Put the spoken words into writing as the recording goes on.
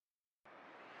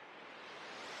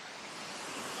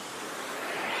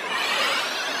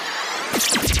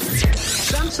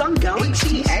Samsung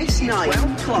Galaxy S9,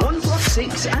 OnePlus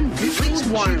 6 and Google's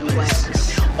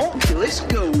Wireless, Oculus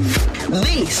Go.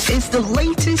 This is the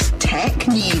latest tech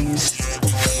news.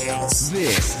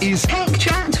 This is Tech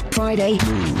Chat Friday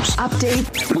News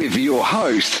Update with your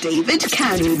host, David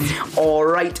Cannon.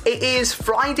 Alright, it is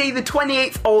Friday the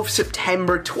 28th of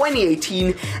September 2018.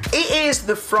 It is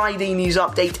the Friday News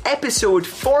Update episode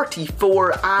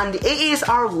 44 and it is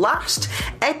our last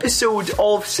episode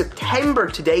of September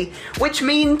today, which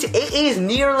means it is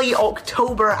nearly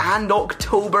October and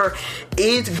October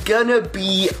is gonna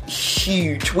be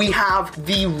huge. We have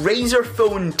the Razer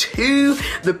Phone 2,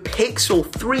 the Pixel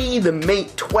 3, the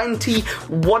Mate 20,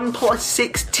 OnePlus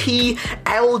 6T,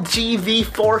 LG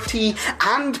V40,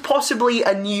 and possibly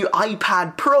a new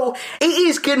iPad Pro. It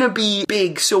is gonna be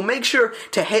big, so make sure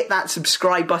to hit that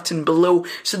subscribe button below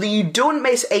so that you don't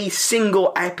miss a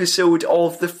single episode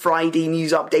of the Friday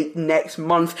News Update next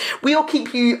month. We'll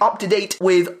keep you up to date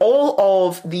with all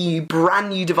of the brand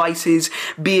new devices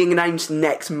being announced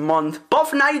next month. But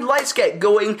for now, let's get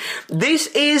going. This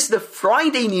is the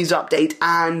Friday News Update,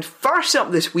 and first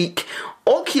up this week,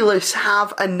 Oculus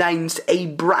have announced a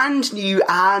brand new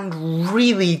and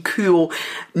really cool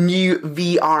new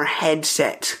VR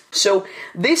headset. So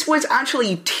this was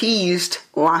actually teased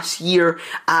last year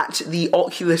at the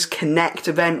Oculus Connect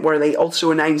event where they also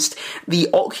announced the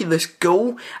Oculus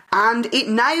Go, and it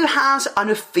now has an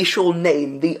official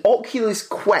name, the Oculus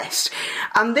Quest.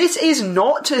 And this is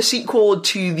not a sequel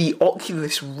to the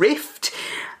Oculus Rift.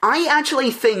 I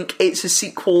actually think it's a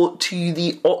sequel to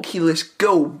the Oculus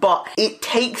Go, but it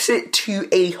takes it to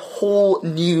a whole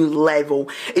new level.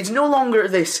 It's no longer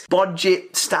this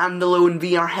budget standalone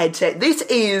VR headset. This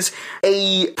is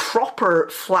a proper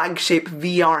flagship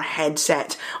VR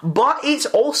headset, but it's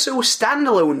also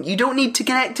standalone. You don't need to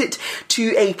connect it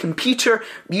to a computer.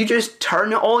 You just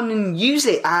turn it on and use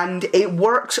it, and it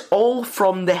works all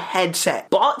from the headset.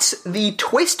 But the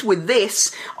twist with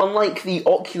this, unlike the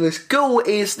Oculus Go,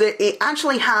 is that it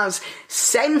actually has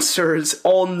sensors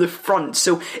on the front,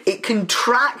 so it can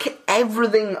track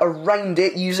everything around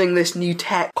it using this new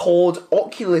tech called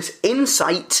Oculus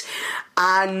Insight,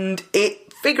 and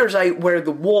it figures out where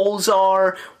the walls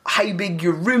are, how big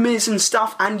your room is and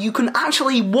stuff, and you can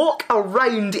actually walk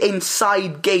around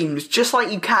inside games just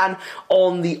like you can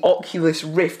on the Oculus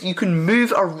Rift. You can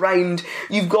move around.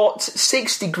 You've got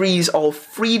 6 degrees of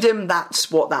freedom,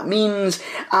 that's what that means,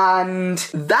 and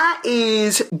that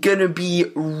is gonna be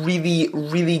really,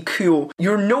 really cool.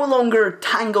 You're no longer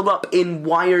tangled up in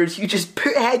wires. You just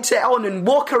put a headset on and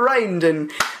walk around,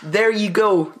 and there you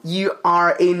go. You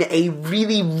are in a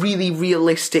really, really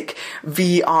realistic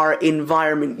VR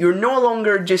environment. You're no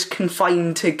longer just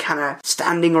confined to kind of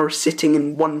standing or sitting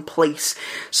in one place.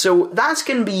 So that's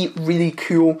going to be really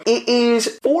cool. It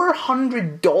is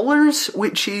 $400,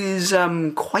 which is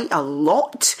quite a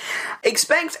lot.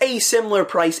 Expect a similar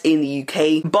price in the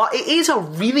UK, but it is a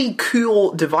really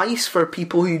cool device for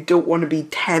people who don't want to be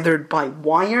tethered by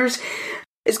wires.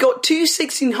 It's got two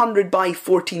 1600 by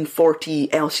 1440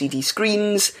 LCD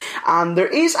screens, and there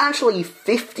is actually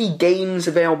 50 games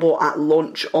available at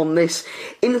launch on this,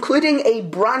 including a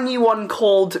brand new one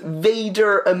called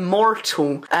Vader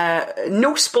Immortal.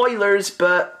 No spoilers,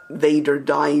 but Vader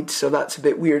died, so that's a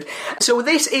bit weird. So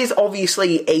this is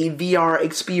obviously a VR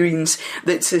experience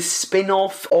that's a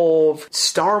spin-off of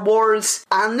Star Wars,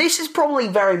 and this is probably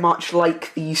very much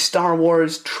like the Star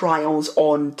Wars Trials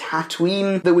on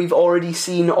Tatooine that we've already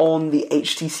seen on the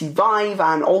HTC Vive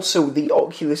and also the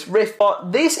Oculus Rift,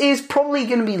 but this is probably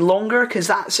going to be longer because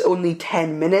that's only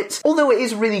 10 minutes, although it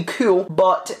is really cool.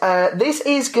 But this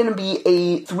is going to be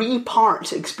a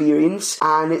 3-part experience,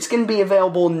 and it's going to be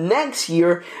available next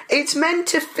year. It's meant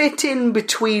to fit in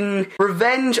between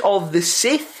Revenge of the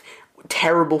Sith,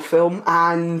 terrible film,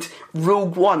 and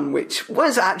Rogue One, which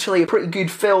was actually a pretty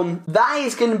good film. That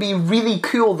is going to be really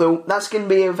cool though. That's going to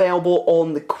be available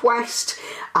on the Quest,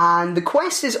 and the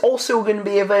Quest is also going to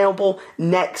be available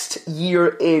next year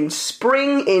in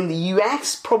spring in the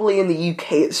US, probably in the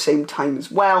UK at the same time as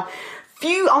well.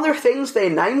 Few other things they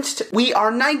announced. We are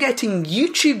now getting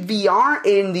YouTube VR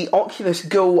in the Oculus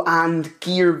Go and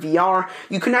Gear VR.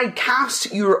 You can now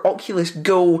cast your Oculus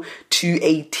Go to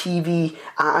a TV,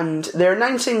 and they're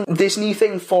announcing this new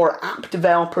thing for app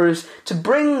developers to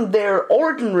bring their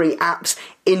ordinary apps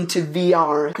into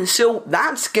VR. So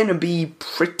that's gonna be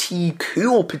pretty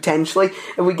cool potentially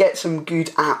if we get some good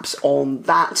apps on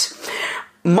that.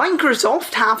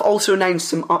 Microsoft have also announced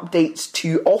some updates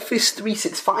to Office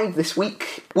 365 this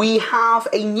week. We have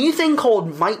a new thing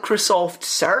called Microsoft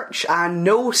Search, and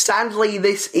no, sadly,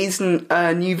 this isn't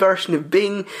a new version of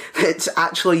Bing that's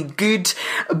actually good,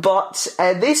 but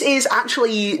this is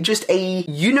actually just a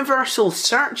universal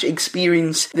search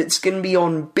experience that's going to be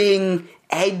on Bing,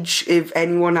 Edge, if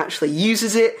anyone actually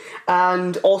uses it,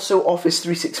 and also Office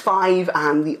 365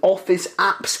 and the Office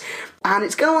apps. And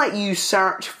it's going to let you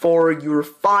search for your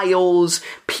files,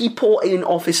 people in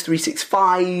Office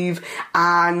 365,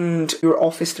 and your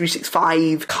Office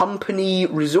 365 company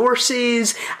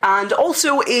resources. And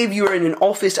also, if you're in an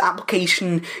Office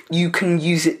application, you can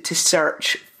use it to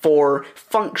search for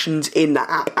functions in the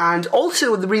app. And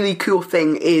also the really cool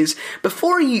thing is,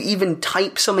 before you even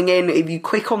type something in, if you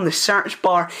click on the search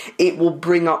bar, it will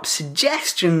bring up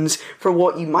suggestions for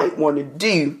what you might want to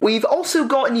do. We've also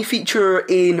got a new feature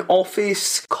in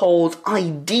Office called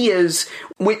Ideas,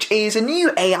 which is a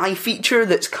new AI feature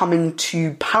that's coming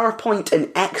to PowerPoint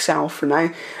and Excel for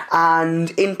now.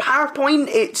 And in PowerPoint,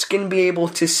 it's going to be able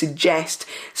to suggest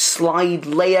slide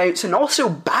layouts and also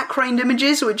background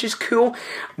images, which is cool,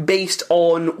 based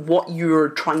on what you're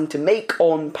trying to make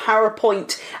on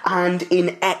PowerPoint. And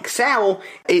in Excel,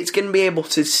 it's going to be able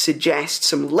to suggest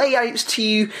some layouts to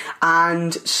you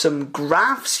and some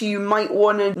graphs you might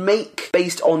want to make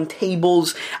based on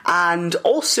tables. And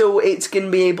also, it's going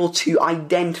to be able to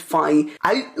identify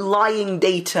outlying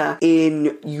data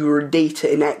in your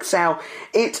data in Excel.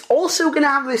 It's also going to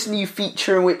have this new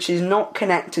feature which is not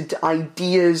connected to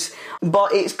Ideas,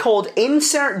 but it's called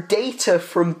Insert Data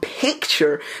from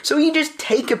Picture. So you just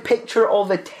take a picture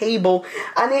of a table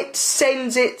and it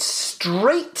sends it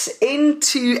straight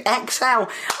into Excel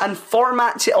and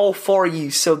formats it all for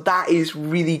you. So that is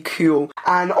really cool.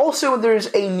 And also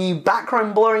there's a new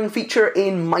background blurring feature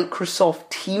in Microsoft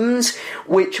Teams,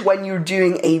 which when you're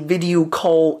doing a video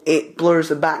call, it blurs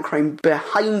the background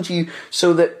behind you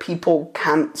so that people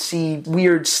can't see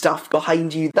weird stuff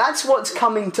behind you. That's what's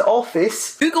coming to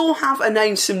Office. Google have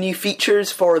announced some new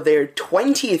features for their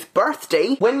 20th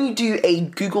birthday. When you do a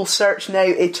Google search now,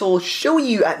 it'll show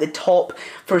you at the top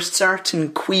for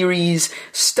certain queries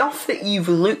stuff that you've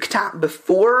looked at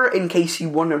before in case you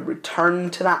want to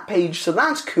return to that page. So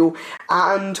that's cool.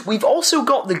 And we've also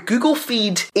got the Google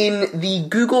feed in the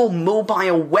Google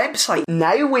mobile website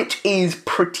now, which is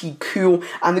pretty cool.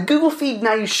 And the Google feed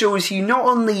now shows you not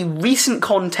only recent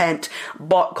content,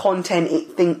 but content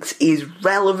it thinks is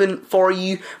relevant for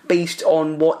you based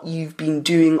on what you've been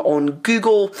doing on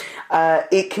Google.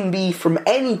 It can be from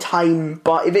any time,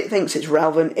 but if it thinks it's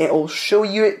relevant, it'll show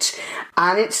you it.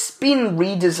 And it's been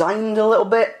redesigned a little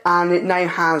bit, and it now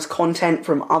has content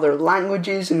from other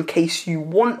languages in case you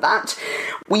want that.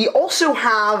 We also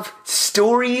have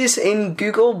stories in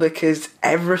Google because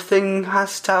everything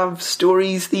has to have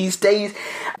stories these days.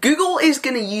 Google is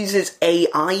going to use its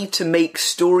AI to make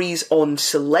stories on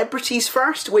celebrities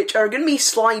first, which are going to be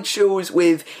slideshows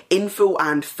with info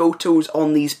and photos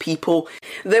on these people.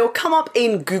 They'll come up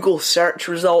in Google search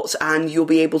results and you'll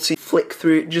be able to flick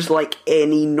through it just like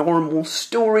any normal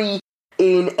story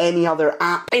in any other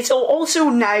app. It'll also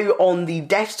now, on the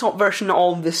desktop version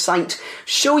of the site,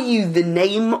 show you the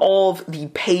name of the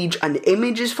page and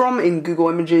image is from in Google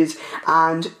Images,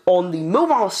 and on the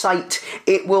mobile site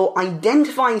it will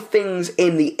identify things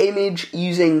in the image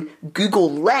using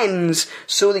Google Lens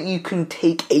so that you can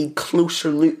take a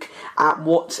closer look at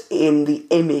what's in the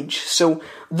image. So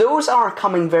those are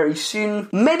coming very soon.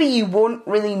 Maybe you won't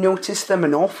really notice them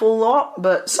an awful lot,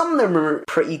 but some of them are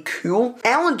pretty cool.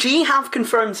 LG have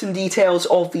confirmed some details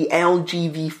of the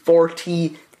LG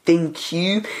V40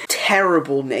 ThinQ.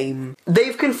 Terrible name.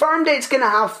 They've confirmed it's going to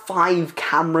have 5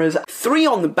 cameras, 3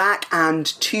 on the back and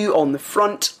 2 on the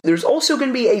front. There's also going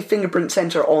to be a fingerprint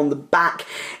sensor on the back.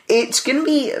 It's going to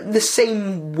be the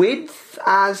same width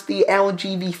as the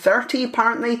LG V30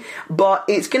 apparently, but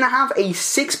it's going to have a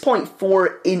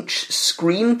 6.4 inch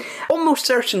screen, almost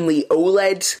certainly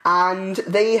OLED, and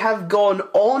they have gone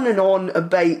on and on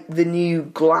about the new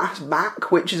glass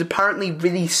back, which is apparently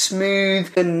really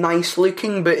smooth and nice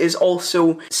looking, but is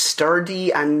also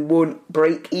sturdy and won't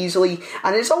break easily.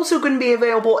 And it's also going to be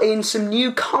available in some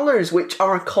new colours, which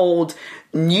are called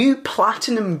New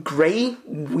Platinum Grey,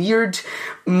 weird,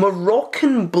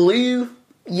 Moroccan Blue.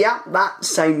 Yeah, that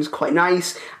sounds quite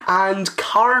nice. and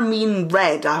Carmine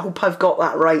Red, I hope I've got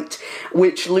that right,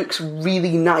 which looks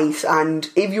really nice. And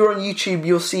if you're on YouTube,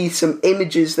 you'll see some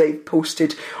images they've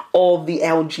posted of the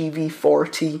LG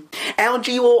V40.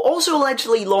 LG will also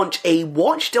allegedly launch a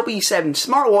Watch W7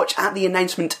 smartwatch at the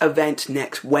announcement event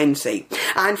next Wednesday.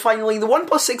 And finally, the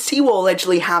OnePlus 6T will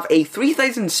allegedly have a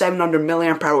 3700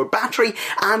 mAh battery,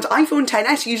 and iPhone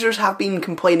XS users have been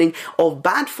complaining of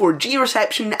bad 4G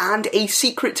reception and a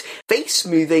secret face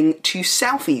smoothing to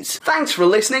selfies. Thanks for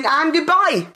listening, and goodbye!